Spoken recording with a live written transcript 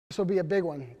This will be a big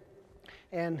one.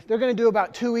 And they're going to do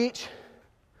about 2 each.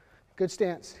 Good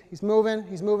stance. He's moving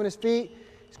his feet.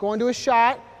 He's going to a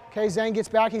shot. Okay, Zane gets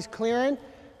back, he's clearing.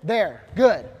 There,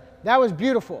 good. That was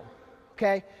beautiful,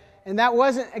 okay? And that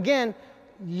wasn't, again,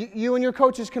 you and your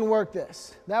coaches can work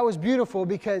this. That was beautiful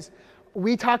because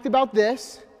we talked about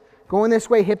this, going this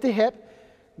way hip to hip.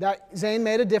 That Zane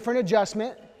made a different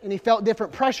adjustment and he felt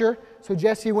different pressure, so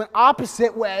Jesse went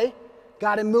opposite way,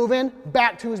 got him moving,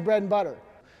 back to his bread and butter.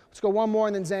 Let's go one more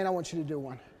and then Zane, I want you to do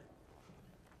one.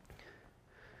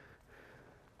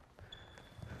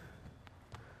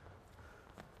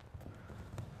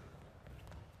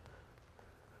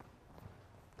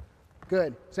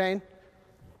 Good. Zane.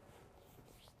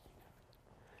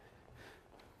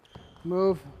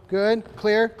 Move. Good.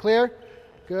 Clear. Clear.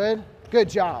 Good. Good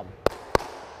job.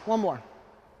 One more.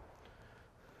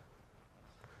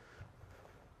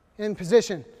 In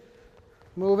position.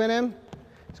 Moving him.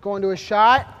 He's going to a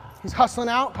shot. He's hustling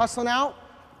out. Hustling out.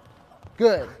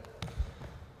 Good.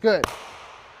 Good.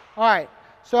 All right.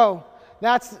 So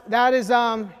that is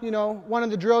you know, one of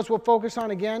the drills we'll focus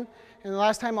on again. And the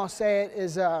last time I'll say it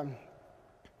is on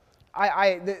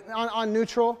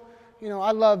neutral, you know,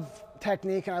 I love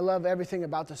technique and I love everything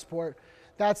about the sport.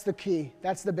 That's the key.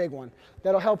 That's the big one.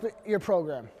 That'll help your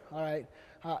program, all right?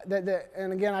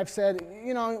 And again, I've said,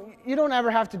 you know, you don't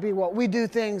ever have to be, well, we do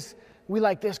things, we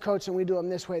like this coach and we do them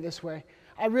this way, this way.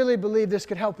 I really believe this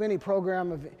could help any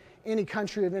program of any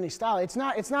country of any style. It's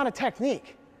not a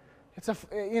technique. It's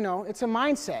you know, it's a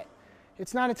mindset.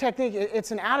 It's not a technique,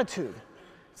 it's an attitude.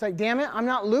 It's like, damn it, I'm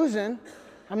not losing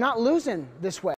this way.